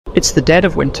It's the dead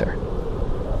of winter.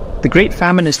 The Great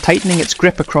Famine is tightening its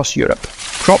grip across Europe.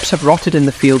 Crops have rotted in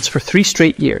the fields for 3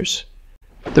 straight years.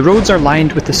 The roads are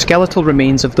lined with the skeletal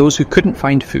remains of those who couldn't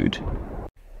find food.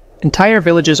 Entire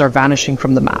villages are vanishing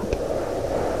from the map.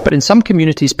 But in some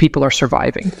communities, people are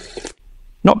surviving.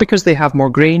 Not because they have more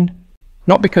grain,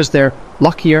 not because they're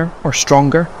luckier or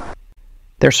stronger.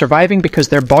 They're surviving because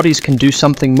their bodies can do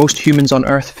something most humans on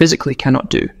Earth physically cannot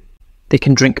do. They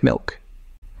can drink milk.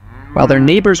 While their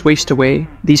neighbours waste away,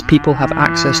 these people have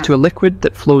access to a liquid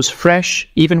that flows fresh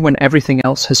even when everything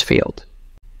else has failed.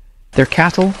 Their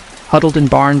cattle, huddled in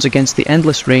barns against the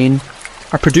endless rain,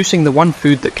 are producing the one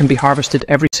food that can be harvested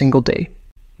every single day.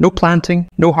 No planting,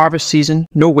 no harvest season,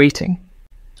 no waiting.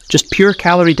 Just pure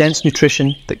calorie-dense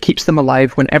nutrition that keeps them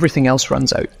alive when everything else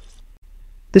runs out.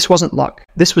 This wasn't luck,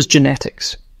 this was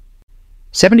genetics.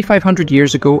 7,500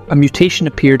 years ago, a mutation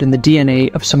appeared in the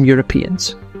DNA of some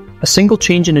Europeans. A single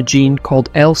change in a gene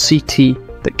called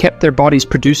LCT that kept their bodies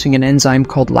producing an enzyme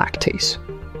called lactase.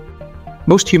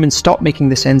 Most humans stop making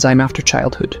this enzyme after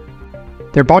childhood.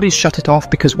 Their bodies shut it off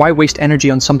because why waste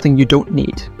energy on something you don't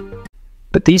need?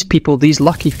 But these people, these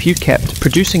lucky few, kept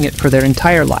producing it for their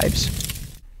entire lives.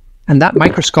 And that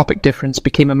microscopic difference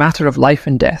became a matter of life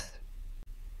and death.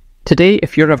 Today,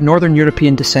 if you're of Northern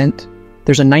European descent,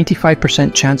 there's a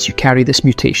 95% chance you carry this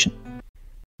mutation.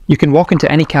 You can walk into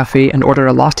any cafe and order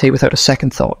a latte without a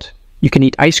second thought. You can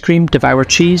eat ice cream, devour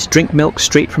cheese, drink milk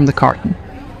straight from the carton.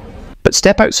 But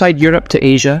step outside Europe to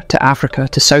Asia, to Africa,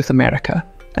 to South America,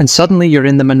 and suddenly you're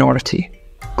in the minority.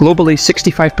 Globally,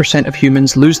 65% of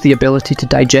humans lose the ability to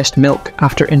digest milk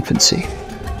after infancy.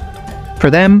 For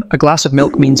them, a glass of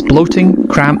milk means bloating,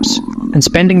 cramps, and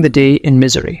spending the day in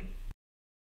misery.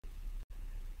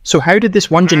 So how did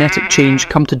this one genetic change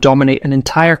come to dominate an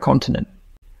entire continent?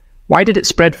 Why did it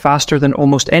spread faster than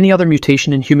almost any other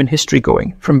mutation in human history,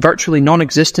 going from virtually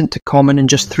non-existent to common in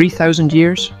just 3,000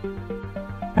 years?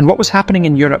 And what was happening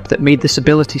in Europe that made this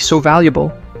ability so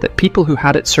valuable that people who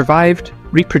had it survived,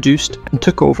 reproduced, and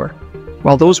took over,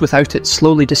 while those without it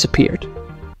slowly disappeared?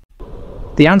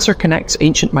 The answer connects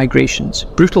ancient migrations,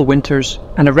 brutal winters,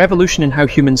 and a revolution in how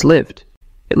humans lived.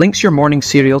 It links your morning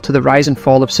cereal to the rise and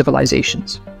fall of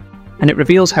civilizations. And it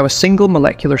reveals how a single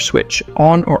molecular switch,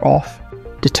 on or off,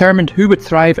 determined who would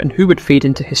thrive and who would fade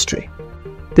into history.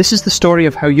 This is the story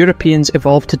of how Europeans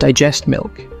evolved to digest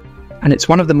milk, and it's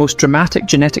one of the most dramatic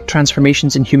genetic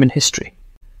transformations in human history.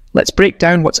 Let's break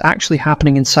down what's actually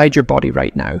happening inside your body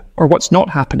right now, or what's not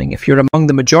happening if you're among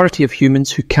the majority of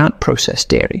humans who can't process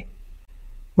dairy.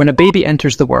 When a baby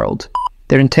enters the world,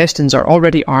 their intestines are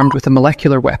already armed with a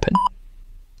molecular weapon: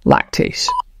 lactase.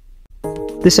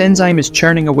 This enzyme is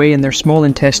churning away in their small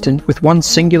intestine with one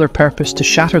singular purpose: to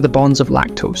shatter the bonds of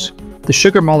lactose, the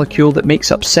sugar molecule that makes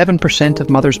up 7%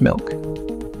 of mother's milk.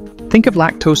 Think of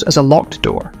lactose as a locked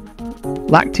door.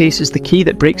 Lactase is the key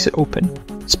that breaks it open,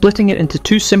 splitting it into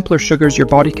 2 simpler sugars your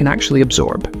body can actually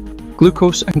absorb: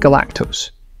 glucose and galactose.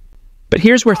 But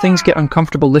here's where things get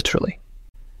uncomfortable literally.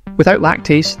 Without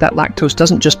lactase, that lactose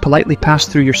doesn't just politely pass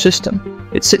through your system,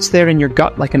 it sits there in your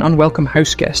gut like an unwelcome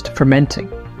houseguest, fermenting.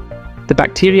 The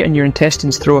bacteria in your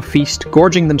intestines throw a feast,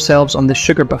 gorging themselves on this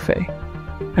sugar buffet.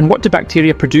 And what do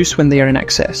bacteria produce when they are in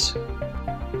excess?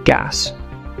 Gas,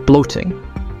 bloating,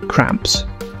 cramps.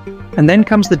 And then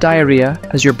comes the diarrhea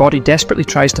as your body desperately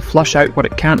tries to flush out what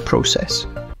it can't process.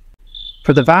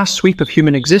 For the vast sweep of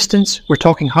human existence, we're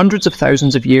talking hundreds of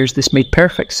thousands of years, this made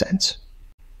perfect sense.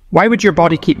 Why would your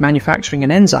body keep manufacturing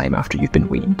an enzyme after you've been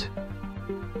weaned?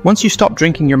 Once you stop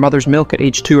drinking your mother's milk at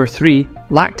age 2 or 3,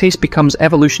 lactase becomes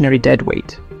evolutionary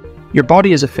deadweight. Your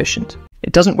body is efficient.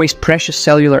 It doesn't waste precious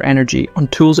cellular energy on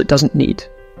tools it doesn't need.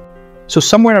 So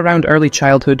somewhere around early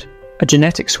childhood, a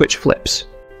genetic switch flips.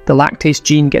 The lactase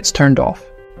gene gets turned off.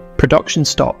 Production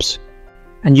stops.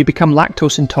 And you become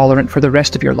lactose intolerant for the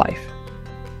rest of your life.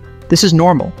 This is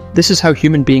normal. This is how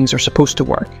human beings are supposed to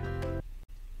work.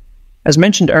 As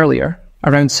mentioned earlier,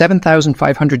 around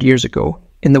 7,500 years ago,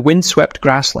 in the wind-swept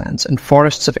grasslands and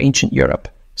forests of ancient Europe,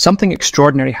 something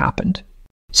extraordinary happened.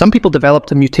 Some people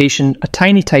developed a mutation, a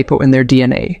tiny typo in their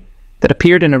DNA, that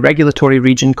appeared in a regulatory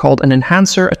region called an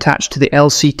enhancer attached to the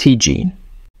LCT gene.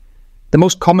 The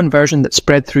most common version that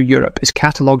spread through Europe is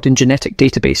catalogued in genetic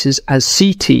databases as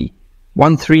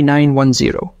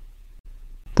CT13910.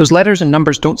 Those letters and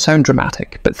numbers don't sound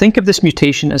dramatic, but think of this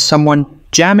mutation as someone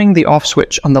jamming the off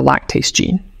switch on the lactase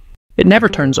gene. It never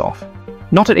turns off.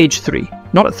 Not at age 3,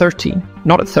 not at 13,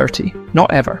 not at 30,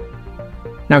 not ever.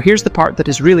 Now here's the part that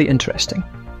is really interesting.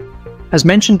 As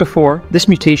mentioned before, this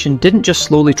mutation didn't just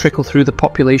slowly trickle through the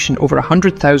population over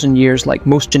 100,000 years like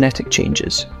most genetic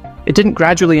changes. It didn't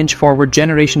gradually inch forward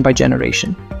generation by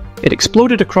generation. It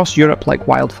exploded across Europe like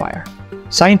wildfire.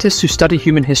 Scientists who study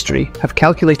human history have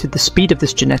calculated the speed of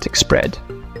this genetic spread,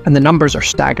 and the numbers are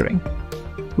staggering.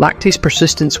 Lactase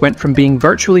persistence went from being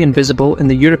virtually invisible in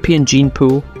the European gene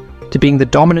pool to being the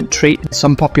dominant trait in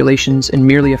some populations in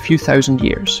merely a few thousand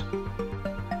years.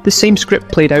 This same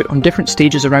script played out on different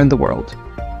stages around the world.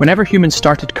 Whenever humans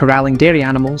started corralling dairy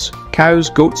animals, cows,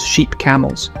 goats, sheep,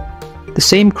 camels, the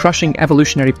same crushing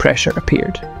evolutionary pressure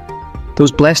appeared.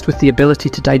 Those blessed with the ability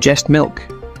to digest milk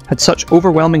had such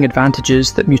overwhelming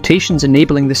advantages that mutations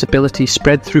enabling this ability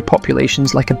spread through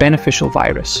populations like a beneficial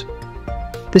virus.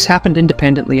 This happened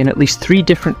independently in at least 3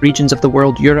 different regions of the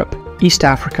world: Europe, East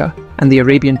Africa, and the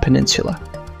Arabian Peninsula.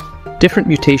 Different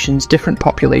mutations, different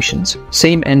populations,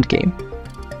 same endgame.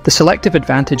 The selective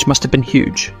advantage must have been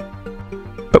huge.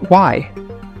 But why?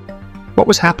 What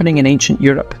was happening in ancient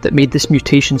Europe that made this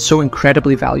mutation so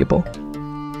incredibly valuable?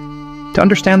 To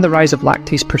understand the rise of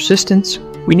lactase persistence,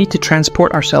 we need to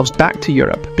transport ourselves back to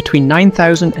Europe between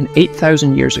 9,000 and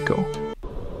 8,000 years ago.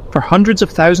 For hundreds of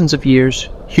thousands of years,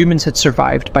 humans had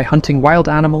survived by hunting wild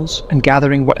animals and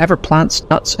gathering whatever plants,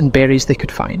 nuts, and berries they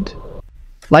could find.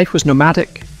 Life was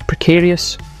nomadic,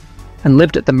 precarious, and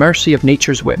lived at the mercy of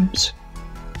nature's whims.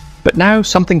 But now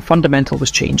something fundamental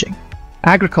was changing.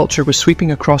 Agriculture was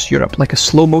sweeping across Europe like a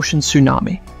slow-motion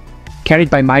tsunami, carried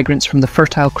by migrants from the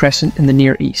Fertile Crescent in the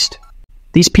Near East.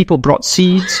 These people brought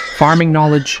seeds, farming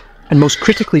knowledge, and most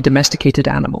critically domesticated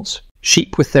animals: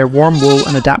 sheep with their warm wool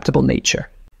and adaptable nature,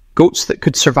 goats that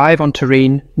could survive on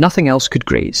terrain nothing else could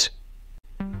graze.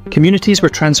 Communities were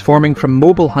transforming from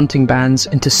mobile hunting bands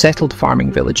into settled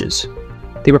farming villages.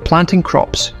 They were planting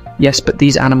crops, yes, but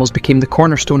these animals became the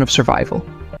cornerstone of survival.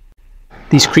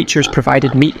 These creatures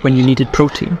provided meat when you needed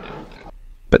protein,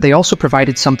 but they also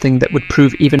provided something that would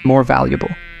prove even more valuable: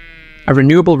 a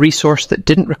renewable resource that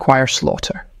didn't require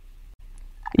slaughter.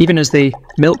 Even as they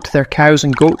milked their cows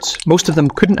and goats, most of them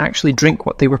couldn't actually drink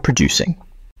what they were producing.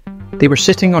 They were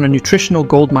sitting on a nutritional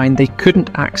goldmine they couldn't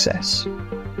access.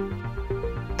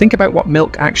 Think about what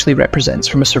milk actually represents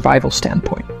from a survival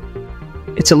standpoint.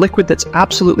 It's a liquid that's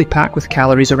absolutely packed with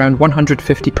calories around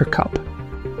 150 per cup.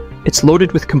 It's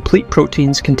loaded with complete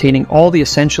proteins containing all the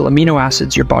essential amino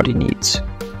acids your body needs.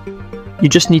 You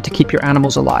just need to keep your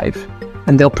animals alive,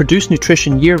 and they'll produce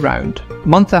nutrition year-round,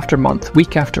 month after month,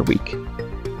 week after week.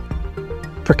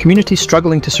 For communities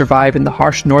struggling to survive in the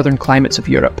harsh northern climates of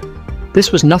Europe,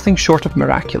 this was nothing short of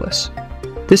miraculous.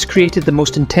 This created the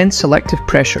most intense selective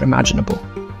pressure imaginable.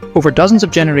 Over dozens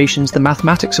of generations, the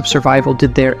mathematics of survival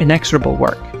did their inexorable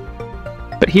work.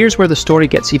 But here's where the story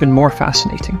gets even more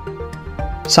fascinating.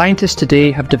 Scientists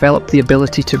today have developed the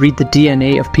ability to read the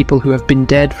DNA of people who have been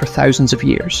dead for thousands of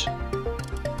years.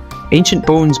 Ancient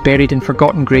bones buried in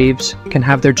forgotten graves can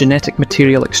have their genetic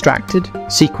material extracted,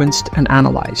 sequenced, and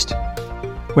analysed.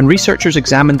 When researchers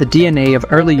examined the DNA of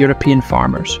early European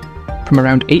farmers from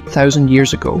around 8,000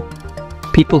 years ago,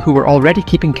 people who were already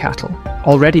keeping cattle,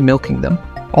 already milking them,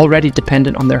 already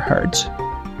dependent on their herds,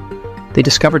 they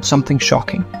discovered something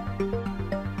shocking.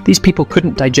 These people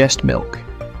couldn't digest milk.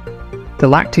 The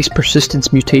lactase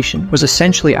persistence mutation was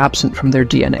essentially absent from their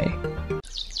DNA.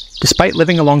 Despite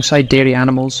living alongside dairy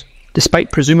animals,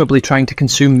 despite presumably trying to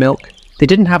consume milk, they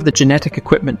didn't have the genetic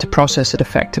equipment to process it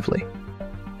effectively.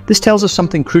 This tells us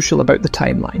something crucial about the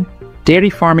timeline.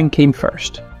 Dairy farming came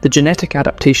first, the genetic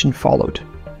adaptation followed.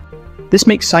 This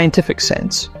makes scientific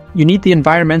sense. You need the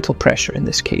environmental pressure in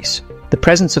this case, the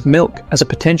presence of milk as a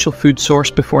potential food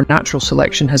source before natural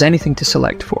selection has anything to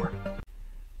select for.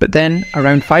 But then,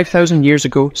 around 5,000 years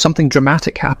ago, something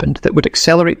dramatic happened that would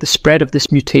accelerate the spread of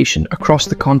this mutation across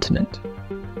the continent.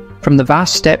 From the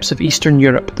vast steppes of Eastern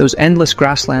Europe, those endless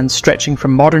grasslands stretching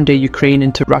from modern-day Ukraine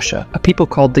into Russia, a people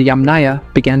called the Yamnaya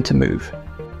began to move.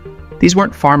 These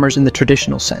weren't farmers in the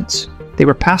traditional sense. They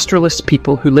were pastoralist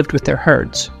people who lived with their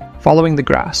herds, following the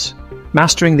grass,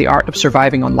 mastering the art of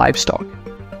surviving on livestock.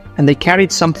 And they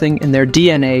carried something in their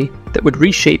DNA that would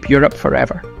reshape Europe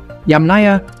forever.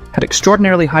 Yamnaya had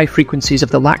extraordinarily high frequencies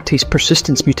of the lactase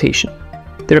persistence mutation.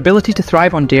 Their ability to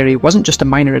thrive on dairy wasn't just a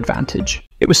minor advantage,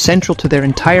 it was central to their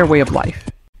entire way of life.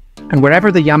 And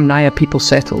wherever the Yamnaya people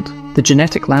settled, the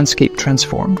genetic landscape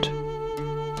transformed.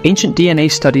 Ancient DNA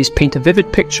studies paint a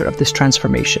vivid picture of this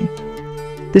transformation.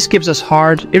 This gives us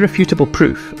hard, irrefutable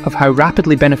proof of how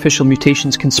rapidly beneficial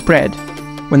mutations can spread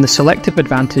when the selective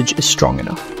advantage is strong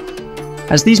enough.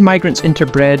 As these migrants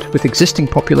interbred with existing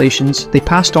populations, they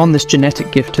passed on this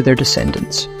genetic gift to their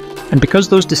descendants. And because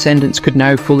those descendants could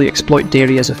now fully exploit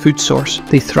dairy as a food source,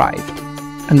 they thrived.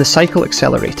 And the cycle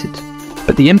accelerated.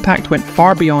 But the impact went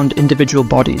far beyond individual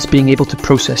bodies being able to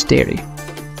process dairy.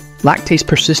 Lactase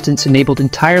persistence enabled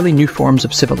entirely new forms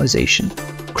of civilization.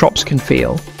 crops can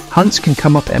fail, hunts can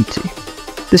come up empty.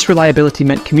 This reliability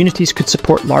meant communities could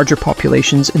support larger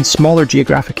populations in smaller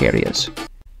geographic areas.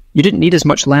 You didn't need as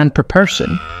much land per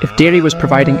person if dairy was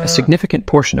providing a significant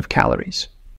portion of calories.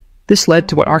 This led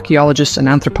to what archaeologists and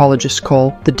anthropologists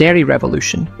call the dairy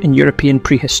revolution in European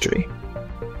prehistory.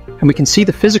 And we can see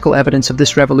the physical evidence of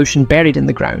this revolution buried in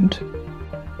the ground.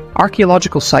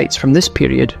 Archaeological sites from this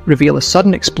period reveal a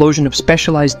sudden explosion of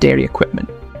specialized dairy equipment.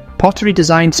 Pottery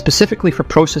designed specifically for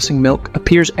processing milk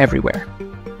appears everywhere.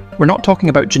 We're not talking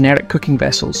about generic cooking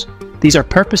vessels. These are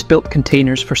purpose-built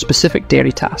containers for specific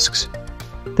dairy tasks.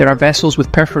 There are vessels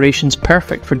with perforations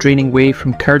perfect for draining whey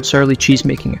from curd-surly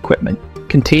cheese-making equipment,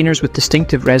 containers with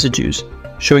distinctive residues,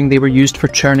 showing they were used for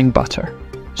churning butter,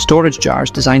 storage jars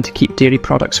designed to keep dairy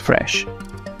products fresh.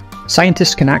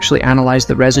 Scientists can actually analyze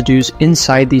the residues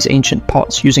inside these ancient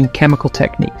pots using chemical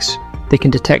techniques. They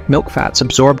can detect milk fats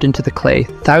absorbed into the clay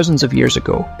thousands of years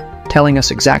ago, telling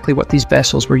us exactly what these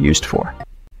vessels were used for.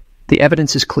 The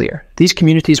evidence is clear. These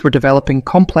communities were developing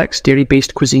complex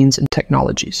dairy-based cuisines and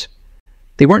technologies.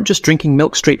 They weren't just drinking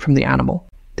milk straight from the animal.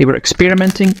 They were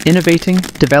experimenting, innovating,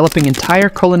 developing entire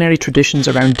culinary traditions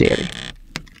around dairy.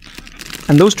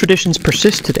 And those traditions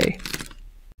persist today.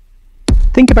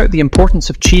 Think about the importance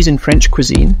of cheese in French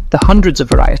cuisine, the hundreds of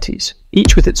varieties,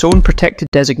 each with its own protected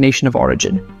designation of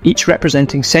origin, each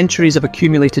representing centuries of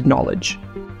accumulated knowledge.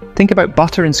 Think about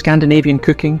butter in Scandinavian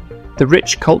cooking, the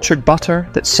rich, cultured butter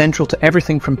that's central to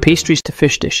everything from pastries to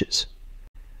fish dishes.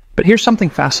 But here's something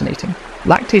fascinating.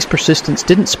 Lactase persistence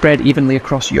didn't spread evenly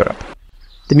across Europe.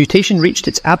 The mutation reached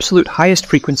its absolute highest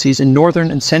frequencies in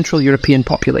northern and central European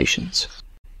populations.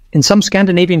 In some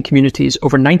Scandinavian communities,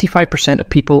 over 95% of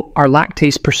people are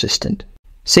lactase persistent.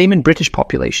 Same in British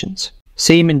populations.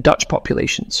 Same in Dutch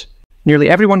populations. Nearly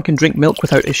everyone can drink milk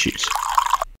without issues.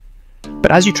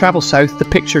 But as you travel south, the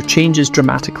picture changes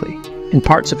dramatically. In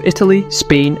parts of Italy,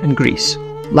 Spain, and Greece,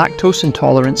 lactose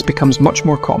intolerance becomes much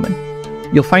more common.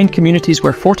 You'll find communities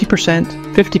where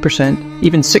 40%, 50%,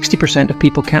 even 60% of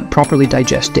people can't properly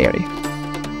digest dairy.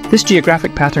 This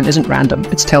geographic pattern isn't random,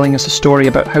 it's telling us a story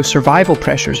about how survival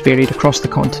pressures varied across the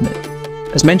continent.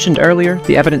 As mentioned earlier,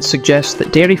 the evidence suggests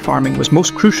that dairy farming was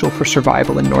most crucial for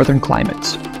survival in northern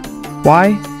climates.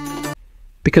 Why?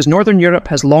 Because northern Europe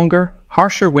has longer,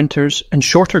 harsher winters and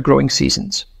shorter growing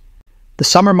seasons. The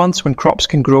summer months when crops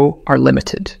can grow are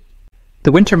limited.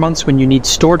 The winter months when you need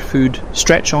stored food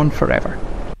stretch on forever.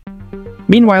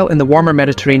 Meanwhile, in the warmer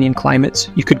Mediterranean climates,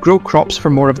 you could grow crops for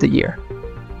more of the year.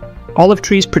 Olive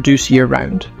trees produce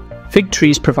year-round. Fig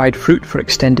trees provide fruit for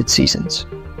extended seasons.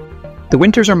 The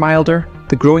winters are milder,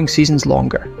 the growing seasons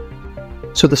longer.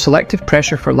 So the selective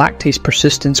pressure for lactase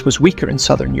persistence was weaker in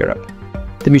southern Europe.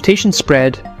 The mutation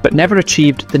spread, but never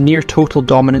achieved the near-total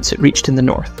dominance it reached in the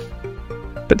north.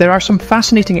 But there are some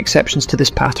fascinating exceptions to this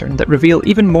pattern that reveal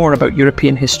even more about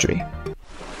European history.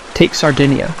 Take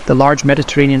Sardinia, the large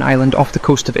Mediterranean island off the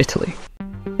coast of Italy.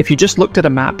 If you just looked at a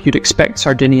map, you'd expect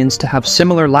Sardinians to have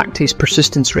similar lactase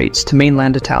persistence rates to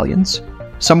mainland Italians,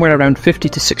 somewhere around 50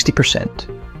 to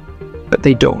 60%. But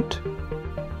they don't.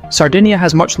 Sardinia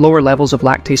has much lower levels of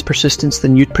lactase persistence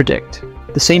than you'd predict.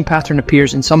 The same pattern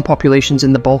appears in some populations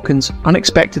in the Balkans,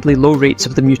 unexpectedly low rates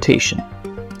of the mutation.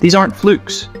 These aren't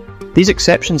flukes. These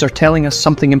exceptions are telling us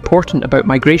something important about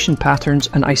migration patterns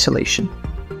and isolation.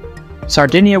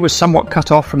 Sardinia was somewhat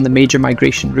cut off from the major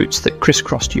migration routes that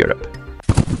crisscrossed Europe.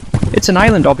 It's an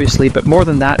island, obviously, but more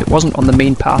than that, it wasn't on the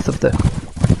main path of the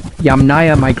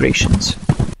Yamnaya migrations.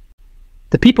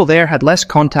 The people there had less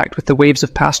contact with the waves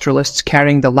of pastoralists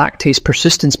carrying the lactase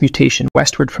persistence mutation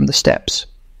westward from the steppes.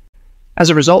 As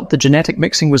a result, the genetic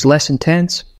mixing was less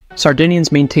intense.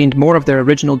 Sardinians maintained more of their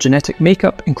original genetic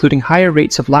makeup, including higher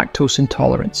rates of lactose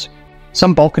intolerance.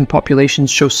 Some Balkan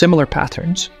populations show similar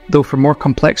patterns, though for more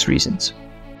complex reasons.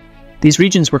 These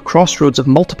regions were crossroads of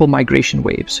multiple migration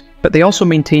waves, but they also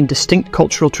maintained distinct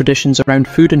cultural traditions around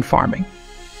food and farming.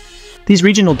 These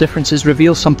regional differences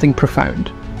reveal something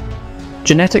profound.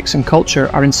 Genetics and culture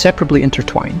are inseparably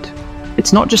intertwined.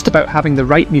 It's not just about having the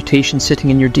right mutation sitting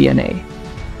in your DNA.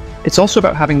 It's also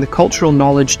about having the cultural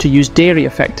knowledge to use dairy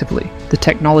effectively, the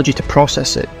technology to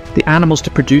process it, the animals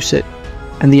to produce it,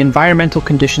 and the environmental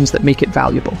conditions that make it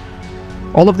valuable.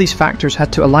 All of these factors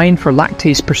had to align for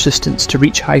lactase persistence to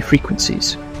reach high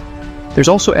frequencies. There's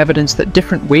also evidence that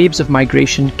different waves of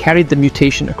migration carried the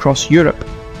mutation across Europe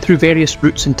through various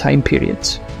routes and time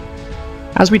periods.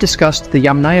 As we discussed, the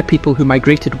Yamnaya people who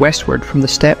migrated westward from the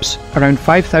steppes around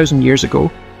 5,000 years ago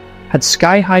had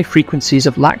sky-high frequencies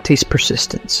of lactase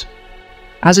persistence.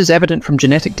 As is evident from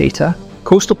genetic data,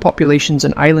 coastal populations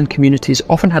and island communities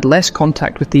often had less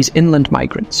contact with these inland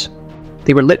migrants.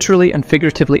 They were literally and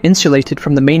figuratively insulated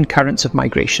from the main currents of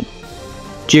migration.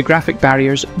 Geographic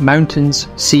barriers, mountains,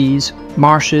 seas,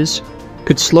 marshes,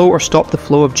 could slow or stop the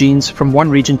flow of genes from one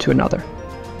region to another.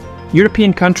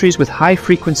 European countries with high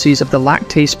frequencies of the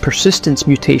lactase persistence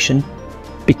mutation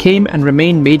became and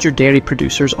remain major dairy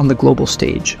producers on the global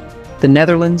stage. The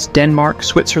Netherlands, Denmark,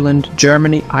 Switzerland,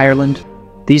 Germany, Ireland,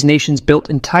 these nations built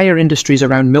entire industries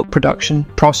around milk production,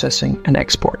 processing, and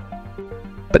export.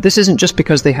 But this isn't just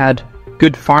because they had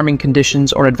good farming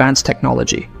conditions or advanced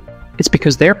technology. It's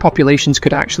because their populations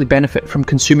could actually benefit from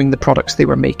consuming the products they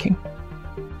were making.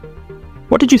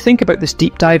 What did you think about this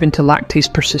deep dive into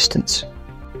lactase persistence?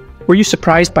 Were you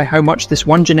surprised by how much this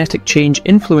one genetic change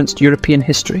influenced European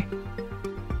history?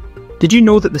 Did you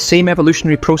know that the same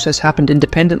evolutionary process happened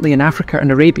independently in Africa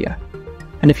and Arabia?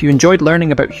 And if you enjoyed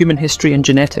learning about human history and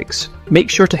genetics, make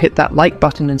sure to hit that like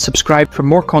button and subscribe for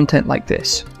more content like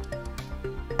this.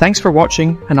 Thanks for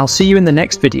watching, and I'll see you in the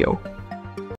next video.